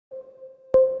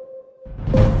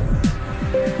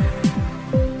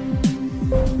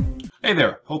Hey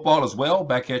there, hope all is well.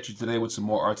 Back at you today with some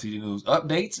more RTD news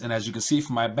updates. And as you can see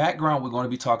from my background, we're going to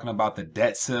be talking about the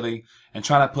debt ceiling and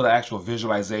trying to put an actual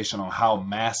visualization on how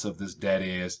massive this debt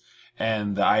is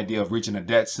and the idea of reaching a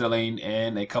debt ceiling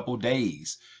in a couple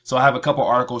days. So I have a couple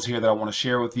articles here that I want to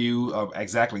share with you, of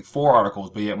exactly 4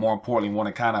 articles, but yet more importantly, want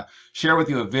to kind of share with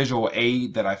you a visual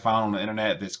aid that I found on the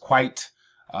internet that's quite,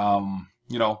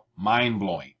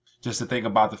 mind-blowing. Just to think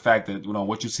about the fact that,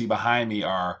 what you see behind me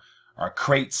are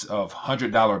crates of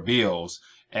 $100 bills,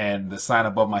 and the sign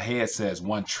above my head says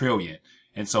 1 trillion.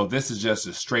 And so this is just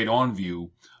a straight on view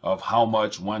of how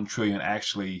much 1 trillion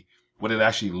actually, what it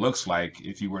actually looks like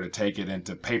if you were to take it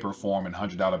into paper form in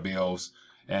 $100 bills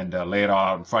and lay it all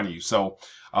out in front of you. So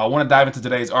I want to dive into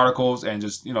today's articles and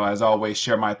just, as always,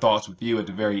 share my thoughts with you at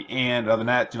the very end. Other than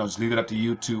that, just leave it up to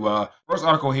you to, first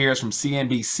article here is from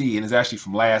CNBC, and it's actually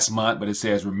from last month, but it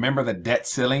says, remember the debt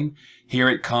ceiling? Here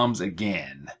it comes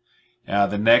again.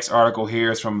 The next article here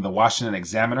is from the Washington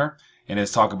Examiner, and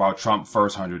it's talking about Trump's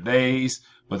first 100 days,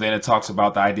 but then it talks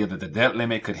about the idea that the debt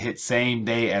limit could hit same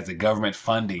day as the government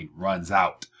funding runs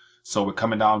out. So we're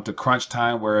coming down to crunch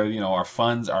time where, our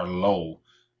funds are low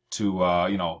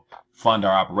to, fund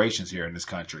our operations here in this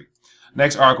country.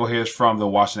 Next article here is from the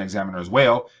Washington Examiner as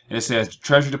well, and it says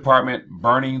Treasury Department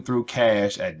burning through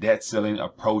cash at debt ceiling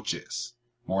approaches.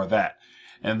 More of that.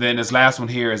 And then this last one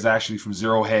here is actually from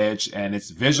Zero Hedge, and it's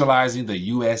visualizing the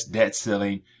U.S. debt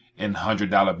ceiling in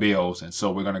 $100 bills. And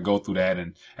so we're going to go through that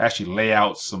and actually lay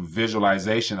out some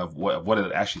visualization of what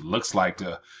it actually looks like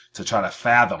to try to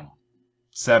fathom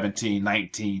 17,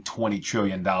 19, 20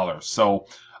 trillion dollars. So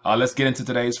let's get into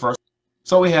today's first.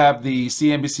 So we have the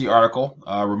CNBC article,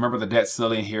 remember the debt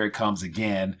ceiling, here it comes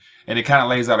again. And it kind of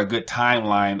lays out a good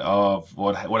timeline of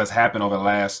what has happened over the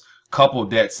last couple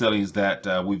debt ceilings that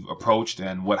we've approached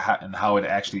and how it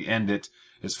actually ended,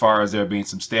 as far as there being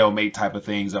some stalemate type of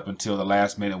things up until the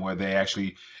last minute where they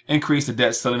actually increased the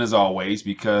debt ceiling as always,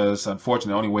 because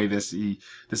unfortunately the only way this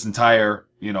entire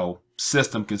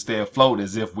system can stay afloat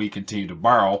is if we continue to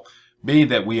borrow, being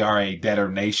that we are a debtor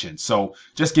nation. So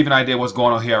just give you an idea what's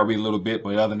going on here. I'll read a little bit,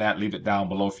 but other than that, leave it down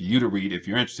below for you to read if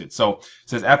you're interested. So it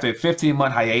says, after a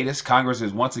 15-month hiatus, Congress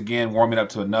is once again warming up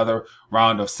to another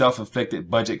round of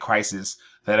self-inflicted budget crisis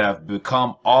that have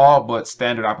become all but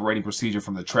standard operating procedure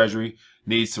from the Treasury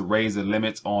needs to raise the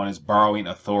limits on its borrowing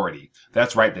authority.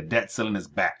 That's right, the debt ceiling is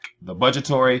back. The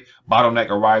budgetary bottleneck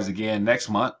arrives again next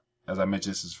month. As I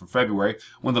mentioned, this is from February,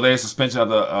 when the latest suspension of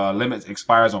the limits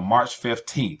expires on March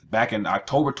 15th. Back in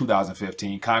October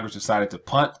 2015, Congress decided to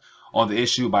punt on the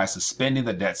issue by suspending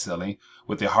the debt ceiling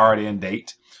with a hard end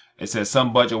date. It says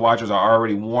some budget watchers are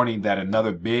already warning that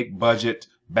another big budget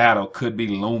battle could be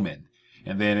looming.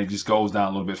 And then it just goes down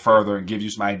a little bit further and gives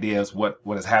you some ideas what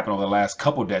has happened over the last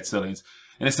couple debt ceilings.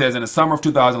 And it says in the summer of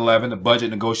 2011, the budget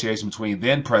negotiation between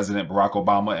then President Barack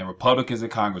Obama and Republicans in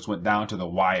Congress went down to the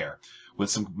wire, with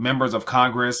some members of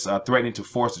Congress threatening to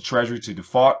force the Treasury to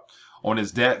default on its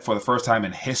debt for the first time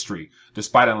in history.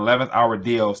 Despite an 11th hour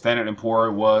deal, Standard &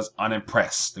 Poor's was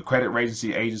unimpressed. The credit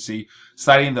agency,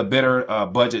 citing the bitter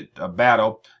budget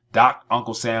battle, docked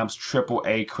Uncle Sam's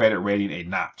AAA credit rating a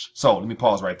notch. So let me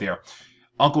pause right there.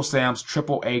 Uncle Sam's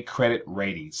AAA credit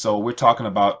rating. So we're talking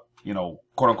about,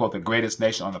 quote unquote, the greatest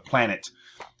nation on the planet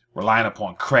relying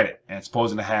upon credit and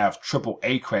supposing to have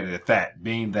AAA credit at that,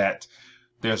 being that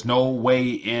there's no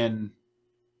way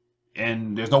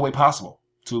there's no way possible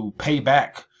to pay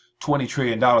back $20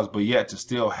 trillion, but yet to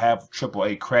still have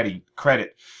AAA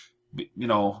credit.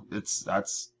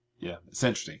 It's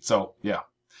interesting. So yeah,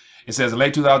 it says in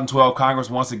late 2012, Congress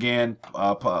once again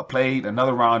played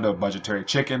another round of budgetary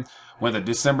chicken when the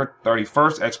December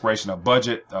 31st expiration of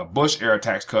Bush era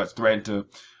tax cuts threatened to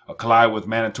collide with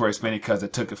mandatory spending cuts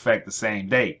that took effect the same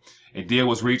day. A deal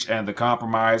was reached and the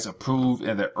compromise approved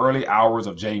in the early hours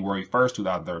of January 1st,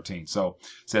 2013. So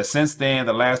it says since then,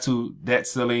 the last 2 debt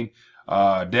ceiling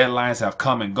deadlines have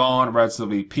come and gone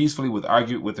relatively peacefully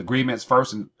with agreements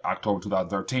first in October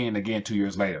 2013 and again 2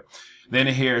 years later. Then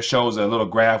here it shows a little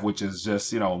graph, which is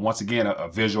just, once again, a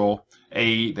visual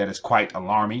aid that is quite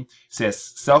alarming. It says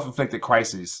self-inflicted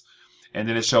crisis. And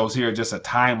then it shows here just a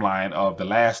timeline of the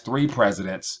last 3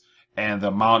 presidents and the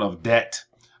amount of debt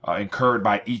incurred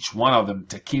by each one of them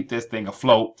to keep this thing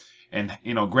afloat. And,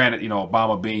 granted,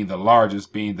 Obama being the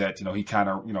largest, being that, he kind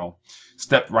of,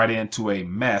 stepped right into a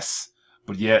mess,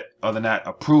 but yet, other than that,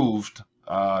 approved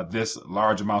this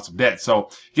large amounts of debt. So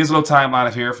it gives a little timeline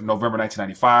of here from November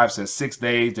 1995, says 6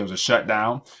 days, there was a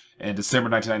shutdown. In December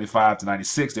 1995 to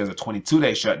 96, there's a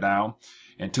 22-day shutdown.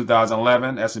 In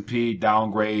 2011, S&P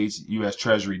downgrades U.S.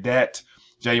 Treasury debt.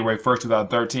 January 1st,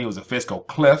 2013 was a fiscal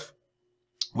cliff,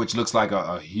 which looks like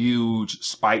a huge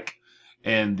spike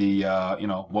in the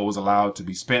what was allowed to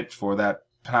be spent for that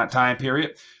time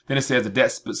period. Then it says the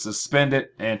debt suspended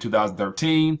in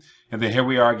 2013, and then here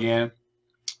we are again,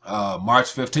 March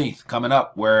 15th coming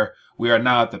up, where we are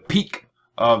now at the peak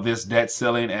of this debt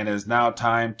ceiling, and it's now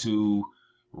time to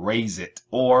raise it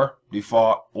or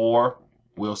default, or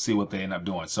we'll see what they end up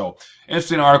doing. So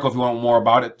interesting article. If you want more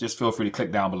about it, just feel free to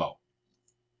click down below.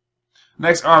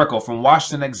 Next article from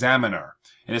Washington Examiner,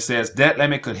 and it says debt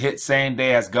limit could hit same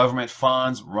day as government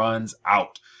funds runs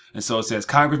out. And so it says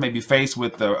Congress may be faced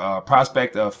with the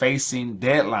prospect of facing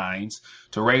deadlines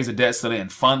to raise the debt ceiling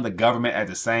and fund the government at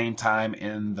the same time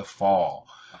in the fall.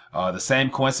 The same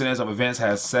coincidence of events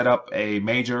has set up a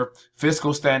major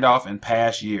fiscal standoff in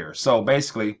past years. So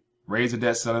basically, raise the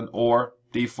debt ceiling or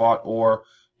default, or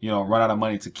run out of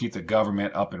money to keep the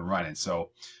government up and running.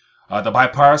 So the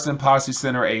Bipartisan Policy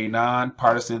Center, a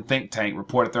nonpartisan think tank,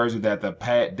 reported Thursday that the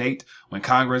date when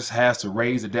Congress has to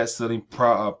raise the debt ceiling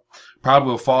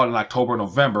probably will fall in October or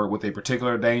November, with a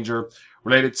particular danger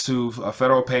related to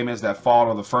federal payments that fall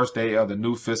on the first day of the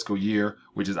new fiscal year,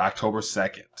 which is October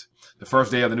 2nd. The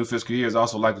first day of the new fiscal year is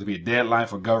also likely to be a deadline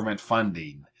for government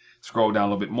funding. Scroll down a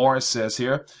little bit more. It says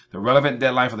here, the relevant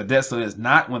deadline for the debt ceiling is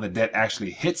not when the debt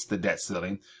actually hits the debt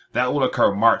ceiling. That will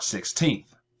occur March 16th.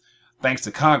 Thanks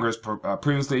to Congress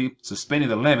previously suspending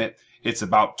the limit, it's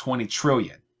about 20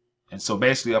 trillion. And so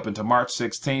basically up until March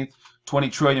 16th, 20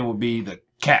 trillion will be the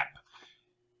cap.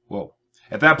 Well,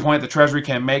 at that point, the Treasury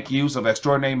can make use of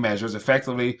extraordinary measures,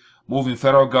 effectively moving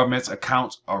federal government's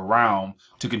accounts around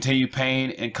to continue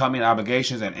paying incoming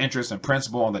obligations and interest and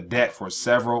principal on the debt for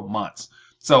several months.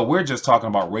 So we're just talking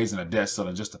about raising the debt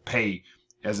ceiling just to pay,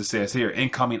 as it says here,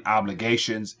 incoming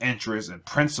obligations, interest, and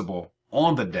principal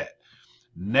on the debt.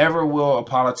 Never will a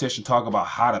politician talk about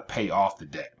how to pay off the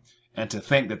debt. And to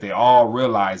think that they all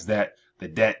realize that the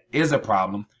debt is a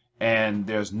problem and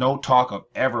there's no talk of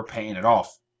ever paying it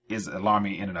off is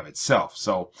alarming in and of itself.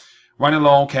 So running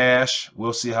low on cash,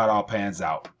 we'll see how it all pans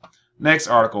out. Next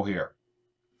article here.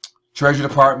 Treasury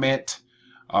Department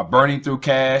burning through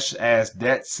cash as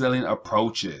debt ceiling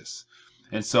approaches.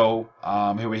 And so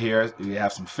here we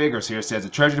have some figures here. It says the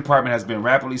Treasury Department has been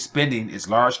rapidly spending its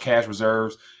large cash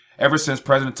reserves ever since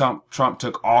President Trump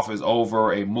took office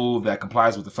over a move that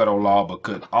complies with the federal law, but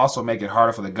could also make it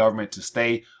harder for the government to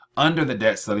stay under the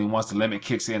debt ceiling once the limit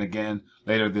kicks in again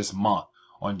later this month.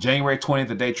 On January 20th,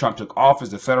 the day Trump took office,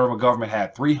 the federal government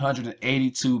had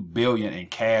 $382 billion in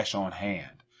cash on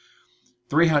hand.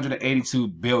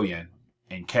 $382 billion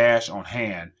in cash on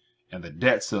hand, and the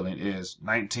debt ceiling is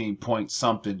 19 point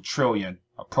something trillion,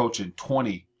 approaching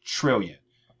 20 trillion.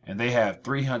 And they have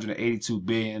 $382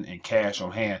 billion in cash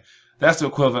on hand. That's the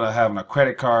equivalent of having a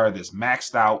credit card that's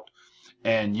maxed out,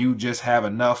 and you just have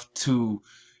enough to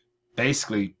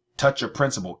basically touch your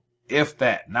principal, if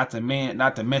that. Not to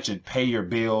mention pay your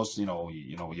bills,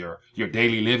 your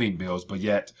daily living bills. But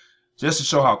yet, just to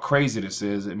show how crazy this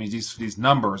is, I mean, these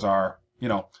numbers are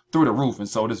through the roof. And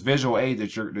so this visual aid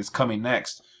that's coming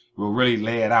next will really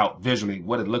lay it out visually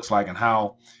what it looks like and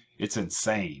how it's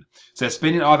insane. It says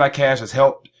spending all that cash has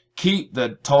helped keep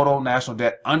the total national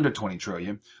debt under 20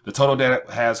 trillion. The total debt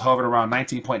has hovered around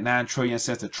 19.9 trillion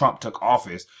since the Trump took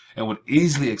office, and would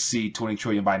easily exceed 20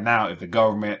 trillion by now if the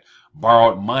government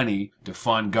borrowed money to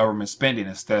fund government spending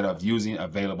instead of using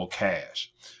available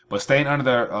cash. But staying under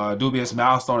the dubious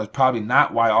milestone is probably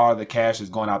not why all the cash is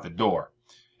going out the door.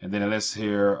 And then it lists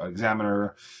here,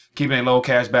 Examiner, keeping a low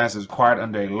cash balance is required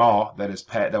under a law that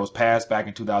was passed back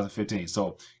in 2015.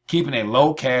 So keeping a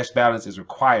low cash balance is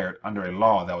required under a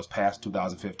law that was passed in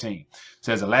 2015. It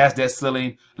says the last debt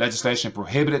ceiling legislation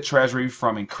prohibited Treasury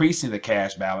from increasing the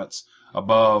cash balance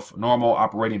above normal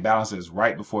operating balances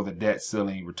right before the debt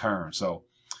ceiling return. So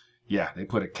yeah, they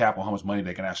put a cap on how much money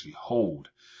they can actually hold.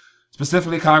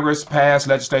 Specifically, Congress passed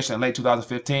legislation in late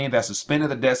 2015 that suspended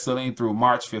the debt ceiling through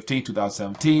March 15,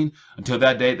 2017. Until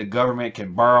that date, the government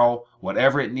can borrow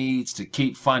whatever it needs to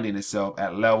keep funding itself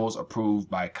at levels approved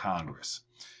by Congress.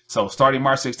 So starting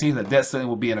March 16th, the debt ceiling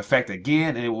will be in effect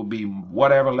again, and it will be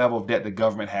whatever level of debt the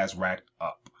government has racked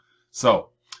up.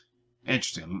 So,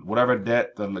 interesting. Whatever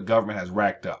debt the government has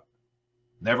racked up.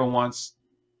 Never once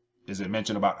is it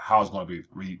mentioned about how it's going to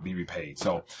be repaid.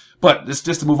 So, but this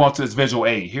just to move on to this visual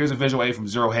aid. Here's a visual aid from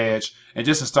Zero Hedge, and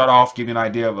just to start off, give you an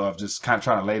idea of just kind of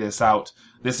trying to lay this out.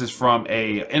 This is from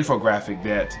a infographic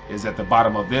that is at the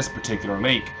bottom of this particular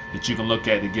link that you can look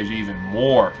at. That gives you even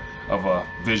more of a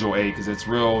visual aid because it's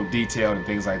real detailed and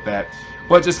things like that.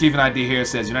 But just to give you an idea here, it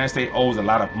says the United States owes a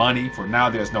lot of money. For now,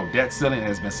 there's no debt ceiling. It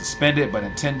has been suspended, but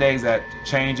in 10 days that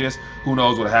changes. Who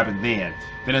knows what will happen then.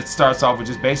 Then it starts off with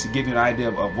just basically giving you an idea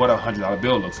of what a $100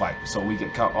 bill looks like, so we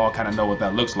can all kind of know what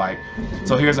that looks like.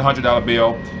 So here's a $100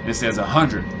 bill. It says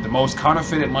 100, the most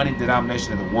counterfeited money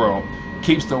denomination in the world,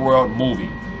 keeps the world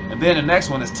moving. And then the next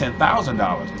one is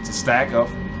 $10,000. It's a stack of,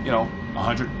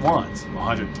 100 ones,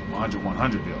 100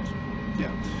 bills.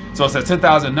 Yeah. So it says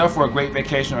 10,000, enough for a great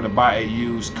vacation or to buy a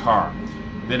used car.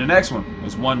 Then the next one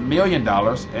is $1 million,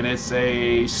 and it's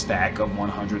a stack of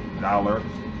 $100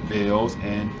 bills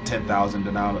and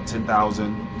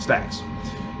 10,000 stacks.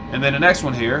 And then the next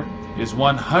one here is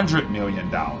 $100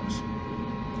 million.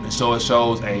 And so it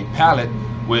shows a pallet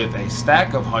with a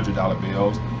stack of $100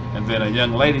 bills, and then a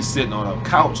young lady sitting on a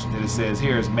couch that it says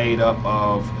here is made up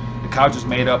of, the couch is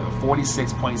made up of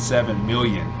 46.7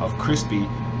 million of crispy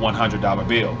 $100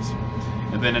 bills.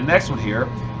 And then the next one here,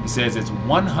 it says it's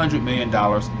 $100 million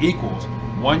equals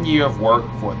 1 year of work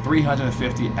for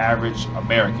 350 average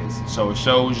Americans. So it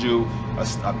shows you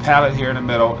a pallet here in the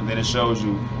middle, and then it shows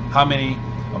you how many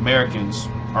Americans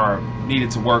are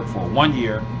needed to work for 1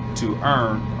 year to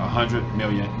earn $100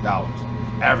 million.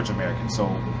 Average Americans. So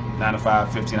 9 to 5,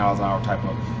 $15 an hour type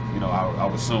of, I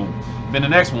would assume. Then the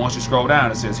next one, once you scroll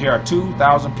down, it says here are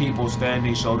 2,000 people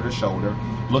standing shoulder to shoulder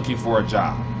looking for a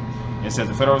job. It says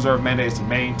the Federal Reserve mandates to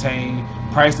maintain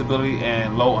price stability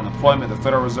and low unemployment. The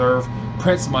Federal Reserve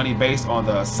prints money based on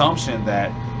the assumption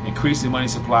that increasing money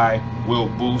supply will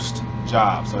boost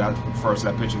jobs. So that refers to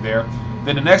that picture there.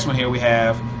 Then the next one here we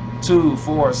have 2,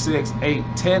 4, 6, 8,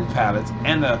 10 pallets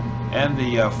and the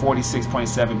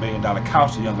 $46.7 million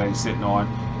couch the young lady sitting on.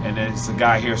 And then it's a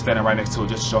guy here standing right next to it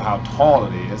just to show how tall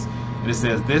it is. And it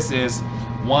says this is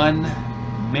 1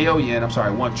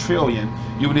 trillion.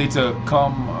 You need to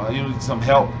you need some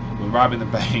help with robbing the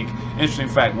bank. Interesting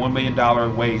fact, $1 million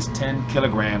weighs 10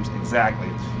 kilograms exactly.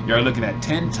 You're looking at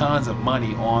 10 tons of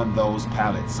money on those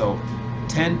pallets. So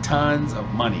 10 tons of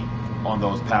money on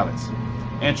those pallets.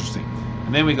 Interesting.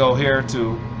 And then we go here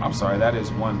to, that is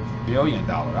 $1 billion.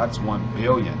 That's 1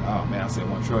 billion. Oh man, I said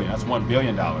 1 trillion. That's $1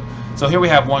 billion. So here we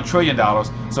have $1 trillion.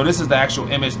 So this is the actual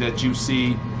image that you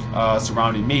see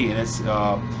surrounding me, and it's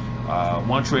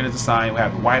 1 trillion is the sign. We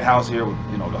have the White House here with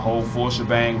the whole full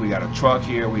shebang. We got a truck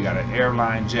here. We got an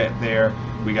airline jet there.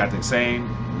 We got the same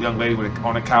young lady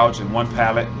on a couch and one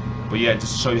pallet. But yeah,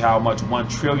 just to show you how much 1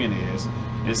 trillion is,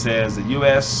 it says the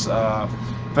U.S.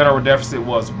 Federal deficit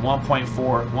was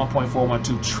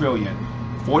 1.412 trillion,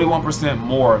 41%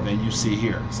 more than you see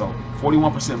here. So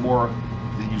 41% more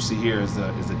than you see here is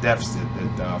the deficit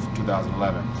from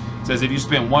 2011. It says if you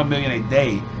spend 1 million a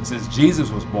day since Jesus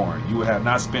was born, you would have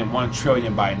not spent 1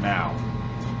 trillion by now.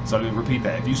 So let me repeat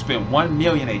that. If you spent 1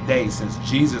 million a day since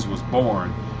Jesus was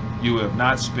born, you have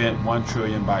not spent 1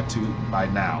 trillion by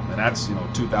now. And that's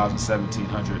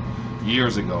 2,1700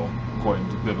 years ago, according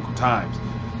to biblical times.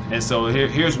 And so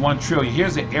here's 1 trillion.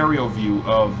 Here's the aerial view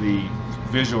of the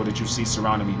visual that you see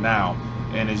surrounding me now.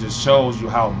 And it just shows you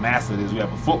how massive it is. We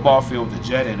have a football field with a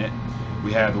jet in it.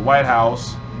 We have the White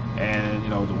House and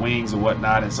the wings and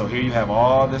whatnot. And so here you have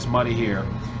all this money here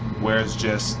where it's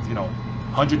just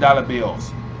 $100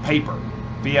 bills, paper,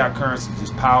 fiat currency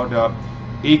just piled up,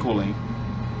 equaling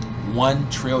 $1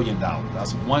 trillion.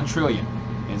 That's 1 trillion.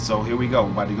 And so here we go.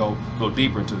 We're about to go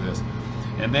deeper into this.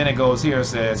 And then it goes here, it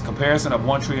says comparison of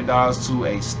 $1 trillion to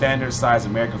a standard size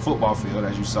American football field,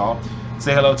 as you saw.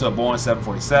 Say hello to a Boeing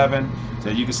 747. So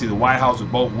you can see the White House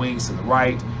with both wings to the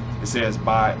right. It says,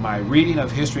 by my reading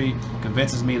of history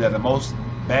convinces me that the most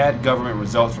bad government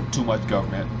results from too much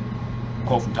government.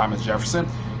 Quote from Thomas Jefferson.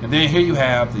 And then here you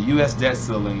have the U.S. debt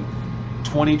ceiling,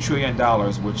 $20 trillion,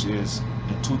 which is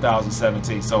in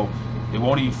 2017. So it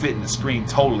won't even fit in the screen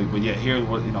totally, but yet here's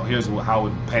how it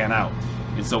would pan out.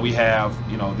 And so we have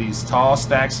these tall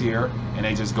stacks here, and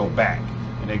they just go back,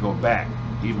 and they go back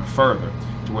even further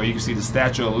to where you can see the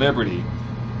Statue of Liberty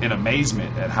in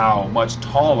amazement at how much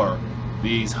taller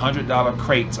these $100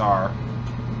 crates are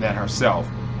than herself.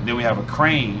 And then we have a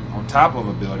crane on top of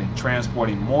a building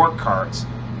transporting more carts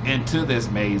into this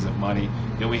maze of money.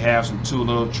 Then we have two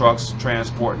little trucks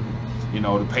transporting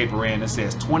the paper in. It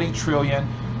says 20 trillion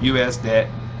US debt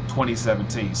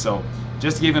 2017. So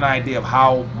just to give you an idea of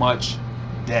how much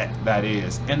debt that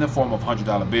is in the form of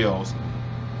 $100 bills,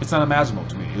 it's unimaginable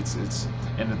to me.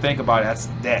 And to think about it, that's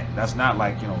debt. That's not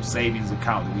like savings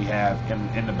account that we have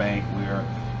in the bank. We're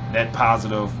net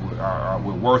positive.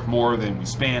 We're worth more than we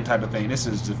spend type of thing. This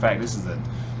is the fact.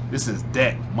 This is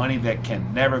debt, money that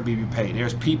can never be repaid.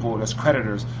 There's people, there's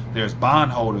creditors, there's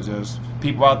bondholders, there's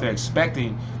people out there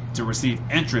expecting to receive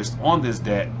interest on this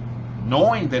debt,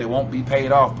 knowing that it won't be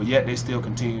paid off, but yet they still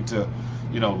continue to,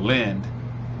 lend,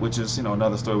 which is,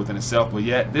 another story within itself. But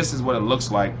yet this is what it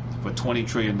looks like for $20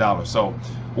 trillion. So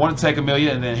want to take a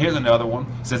million, and then here's another one.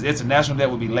 It says its national debt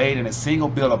would be laid in a single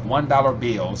bill of $1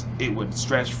 bills. It would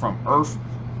stretch from Earth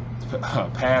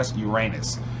past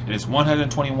Uranus. And it's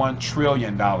 $121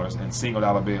 trillion in single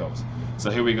dollar bills. So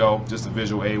here we go, just a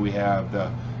visual aid. We have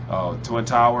the Twin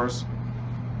Towers.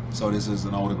 So this is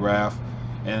an older graph.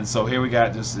 And so here we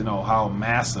got just, how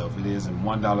massive it is in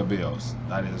 $1 bills.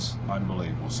 That is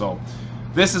unbelievable. So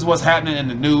this is what's happening in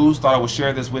the news. Thought I would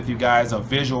share this with you guys, a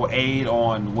visual aid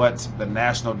on what the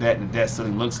national debt and the debt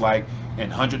ceiling looks like in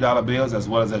 $100 bills, as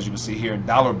well as you can see here, in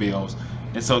dollar bills.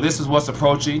 And so this is what's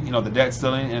approaching, the debt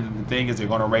ceiling, and the thing is they're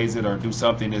going to raise it or do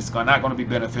something that's not going to be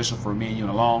beneficial for me in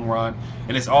the long run.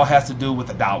 And this all has to do with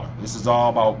the dollar. This is all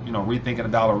about, rethinking the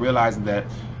dollar, realizing that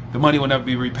the money will never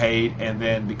be repaid, and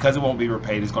then because it won't be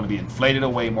repaid, it's going to be inflated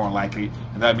away more than likely,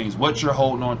 and that means what you're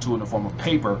holding on to in the form of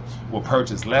paper will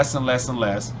purchase less and less and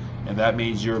less, and that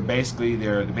means they're basically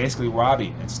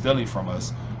robbing and stealing from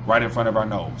us right in front of our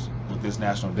nose with this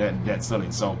national debt and debt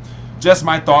ceiling. So just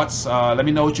my thoughts. Let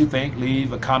me know what you think.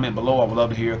 Leave a comment below. I would love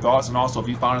to hear your thoughts, and also if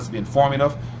you found this to be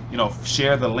informative,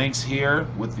 share the links here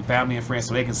with your family and friends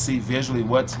so they can see visually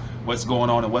what's going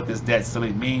on and what this debt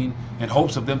ceiling mean, in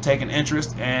hopes of them taking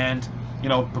interest and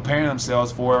preparing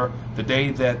themselves for the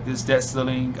day that this debt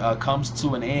ceiling comes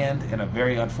to an end in a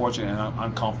very unfortunate and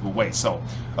uncomfortable way. So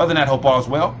other than that, hope all is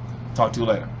well. Talk to you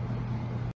later.